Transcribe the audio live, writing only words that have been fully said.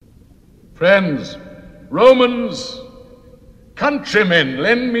Friends, Romans, countrymen,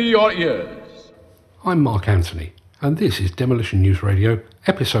 lend me your ears. I'm Mark Anthony, and this is Demolition News Radio,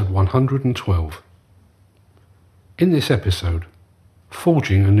 episode 112. In this episode,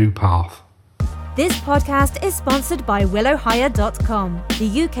 Forging a New Path. This podcast is sponsored by willowhire.com,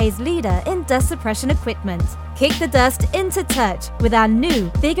 the UK's leader in dust suppression equipment. Kick the dust into touch with our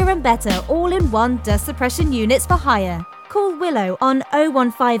new, bigger and better all-in-one dust suppression units for hire. Call Willow on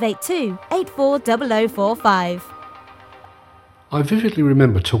 01582 840045. I vividly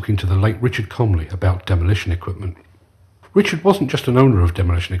remember talking to the late Richard Comley about demolition equipment. Richard wasn't just an owner of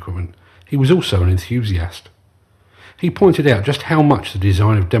demolition equipment, he was also an enthusiast. He pointed out just how much the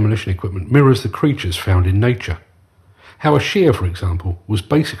design of demolition equipment mirrors the creatures found in nature. How a shear, for example, was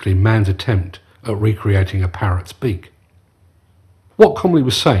basically man's attempt at recreating a parrot's beak. What Comley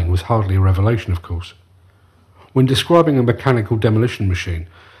was saying was hardly a revelation, of course. When describing a mechanical demolition machine,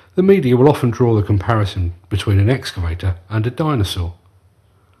 the media will often draw the comparison between an excavator and a dinosaur.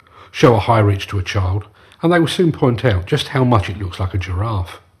 Show a high reach to a child, and they will soon point out just how much it looks like a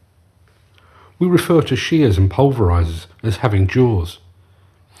giraffe. We refer to shears and pulverizers as having jaws.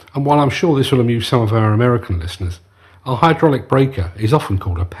 And while I'm sure this will amuse some of our American listeners, a hydraulic breaker is often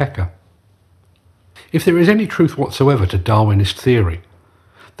called a pecker. If there is any truth whatsoever to Darwinist theory,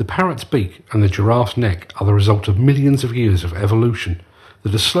 the parrot's beak and the giraffe's neck are the result of millions of years of evolution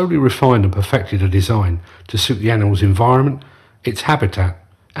that has slowly refined and perfected a design to suit the animal's environment, its habitat,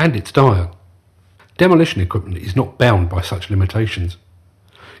 and its diet. Demolition equipment is not bound by such limitations.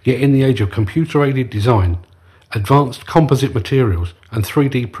 Yet in the age of computer-aided design, advanced composite materials and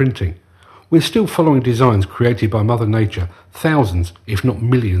 3D printing, we're still following designs created by Mother Nature thousands, if not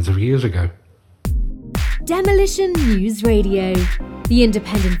millions of years ago. Demolition News Radio, the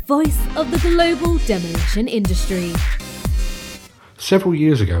independent voice of the global demolition industry. Several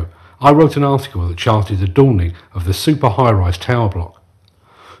years ago, I wrote an article that charted the dawning of the super high-rise tower block.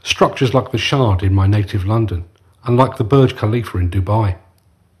 Structures like the Shard in my native London, and like the Burj Khalifa in Dubai.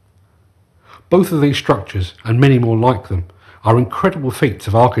 Both of these structures, and many more like them, are incredible feats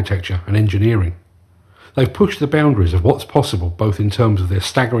of architecture and engineering. They've pushed the boundaries of what's possible both in terms of their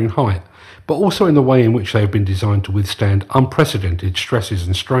staggering height, but also in the way in which they have been designed to withstand unprecedented stresses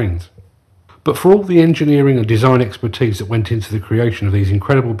and strains. But for all the engineering and design expertise that went into the creation of these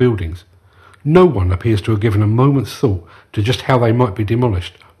incredible buildings, no one appears to have given a moment's thought to just how they might be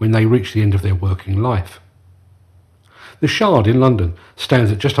demolished when they reach the end of their working life. The Shard in London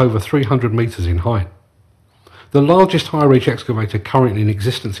stands at just over 300 metres in height. The largest high-reach excavator currently in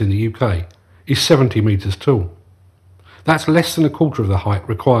existence in the UK is 70 metres tall. That's less than a quarter of the height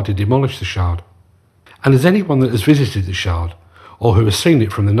required to demolish the Shard. And as anyone that has visited the Shard, or who has seen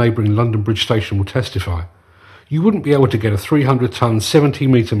it from the neighbouring London Bridge station will testify, you wouldn't be able to get a 300-tonne,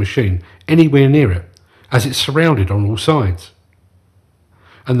 70-metre machine anywhere near it, as it's surrounded on all sides.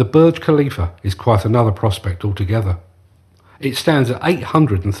 And the Burj Khalifa is quite another prospect altogether. It stands at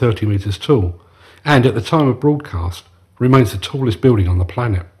 830 metres tall, and at the time of broadcast, remains the tallest building on the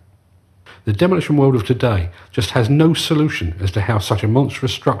planet. The demolition world of today just has no solution as to how such a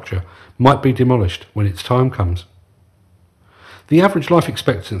monstrous structure might be demolished when its time comes. The average life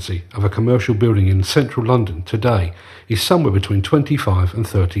expectancy of a commercial building in central London today is somewhere between 25 and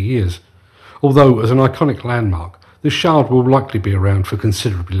 30 years, although as an iconic landmark, the Shard will likely be around for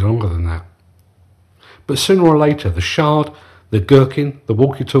considerably longer than that. But sooner or later, the Shard, the Gherkin, the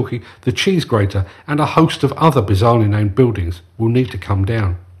walkie-talkie, the cheese grater, and a host of other bizarrely named buildings will need to come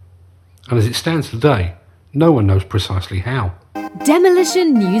down. And as it stands today, no one knows precisely how.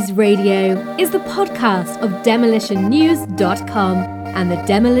 Demolition News Radio is the podcast of demolitionnews.com and the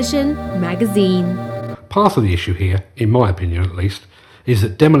Demolition Magazine. Part of the issue here, in my opinion at least, is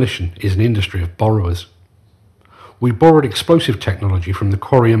that demolition is an industry of borrowers. We borrowed explosive technology from the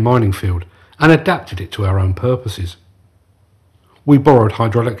quarry and mining field and adapted it to our own purposes. We borrowed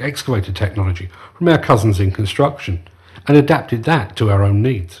hydraulic excavator technology from our cousins in construction and adapted that to our own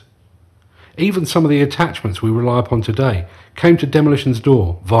needs. Even some of the attachments we rely upon today came to demolition's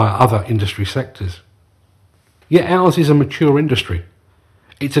door via other industry sectors. Yet ours is a mature industry.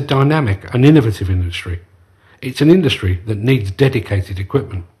 It's a dynamic and innovative industry. It's an industry that needs dedicated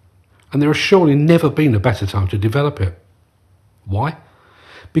equipment. And there has surely never been a better time to develop it. Why?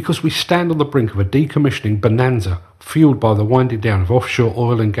 Because we stand on the brink of a decommissioning bonanza fueled by the winding down of offshore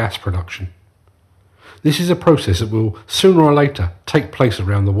oil and gas production. This is a process that will, sooner or later, take place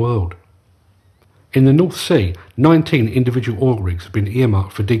around the world. In the North Sea, 19 individual oil rigs have been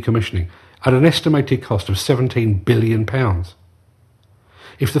earmarked for decommissioning at an estimated cost of £17 billion.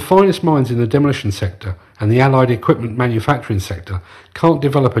 If the finest minds in the demolition sector and the allied equipment manufacturing sector can't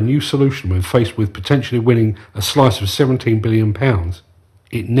develop a new solution when faced with potentially winning a slice of £17 billion,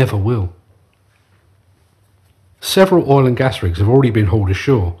 it never will. Several oil and gas rigs have already been hauled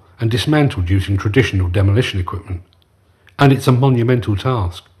ashore and dismantled using traditional demolition equipment, and it's a monumental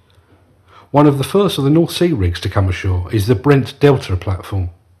task. One of the first of the North Sea rigs to come ashore is the Brent Delta platform.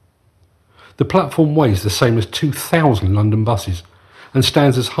 The platform weighs the same as 2,000 London buses and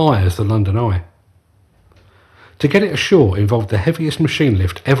stands as high as the London Eye. To get it ashore involved the heaviest machine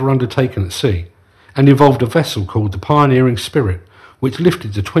lift ever undertaken at sea, and involved a vessel called the Pioneering Spirit, which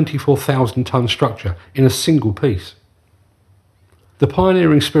lifted the 24,000-ton structure in a single piece. The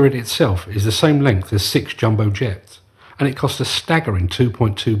Pioneering Spirit itself is the same length as 6 jumbo jets, and it cost a staggering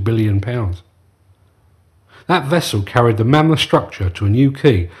 £2.2 billion. That vessel carried the mammoth structure to a new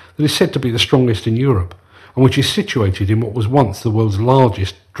quay that is said to be the strongest in Europe, and which is situated in what was once the world's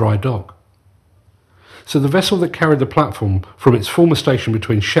largest dry dock. So the vessel that carried the platform from its former station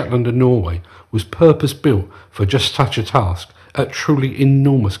between Shetland and Norway was purpose-built for just such a task at truly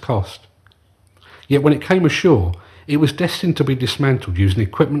enormous cost. Yet when it came ashore, it was destined to be dismantled using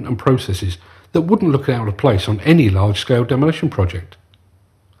equipment and processes that wouldn't look out of place on any large-scale demolition project.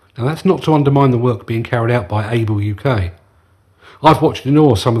 Now that's not to undermine the work being carried out by Able UK. I've watched in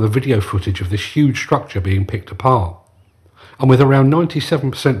awe some of the video footage of this huge structure being picked apart. And with around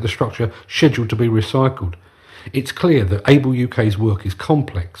 97% of the structure scheduled to be recycled, it's clear that Able UK's work is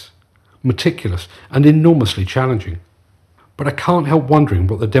complex, meticulous and enormously challenging. But I can't help wondering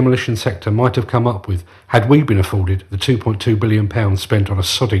what the demolition sector might have come up with had we been afforded the £2.2 billion spent on a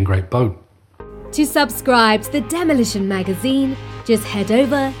sodding great boat. To subscribe to the Demolition magazine, just head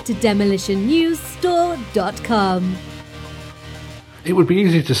over to demolitionnewsstore.com. It would be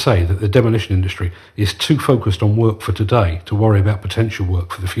easy to say that the demolition industry is too focused on work for today to worry about potential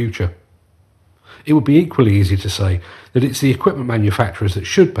work for the future. It would be equally easy to say that it's the equipment manufacturers that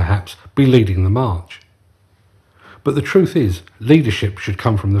should perhaps be leading the march. But the truth is, leadership should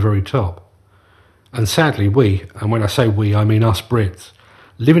come from the very top. And sadly we, and when I say we I mean us Brits,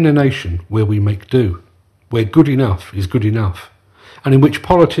 live in a nation where we make do, where good enough is good enough, and in which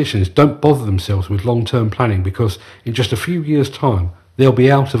politicians don't bother themselves with long-term planning because in just a few years' time they'll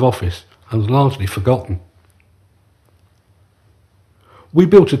be out of office and largely forgotten. We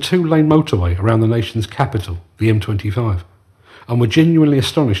built a 2-lane motorway around the nation's capital, the M25, and were genuinely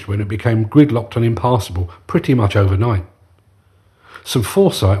astonished when it became gridlocked and impassable pretty much overnight. Some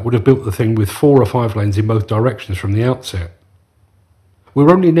foresight would have built the thing with 4 or 5 lanes in both directions from the outset.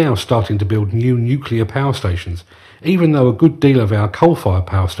 We're only now starting to build new nuclear power stations, even though a good deal of our coal-fired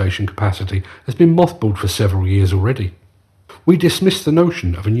power station capacity has been mothballed for several years already. We dismissed the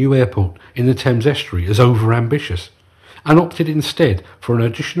notion of a new airport in the Thames estuary as over-ambitious, and opted instead for an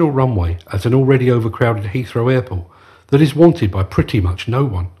additional runway at an already overcrowded Heathrow Airport that is wanted by pretty much no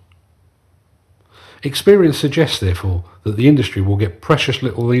one. Experience suggests, therefore, that the industry will get precious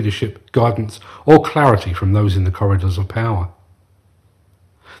little leadership, guidance or clarity from those in the corridors of power.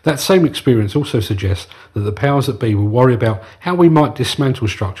 That same experience also suggests that the powers that be will worry about how we might dismantle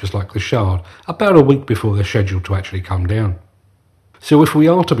structures like the Shard about a week before they're scheduled to actually come down. So if we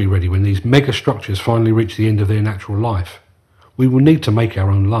are to be ready when these mega structures finally reach the end of their natural life, we will need to make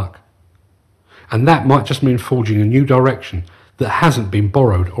our own luck. And that might just mean forging a new direction that hasn't been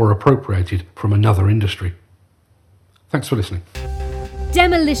borrowed or appropriated from another industry. Thanks for listening.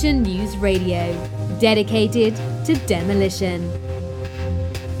 Demolition News Radio, dedicated to demolition.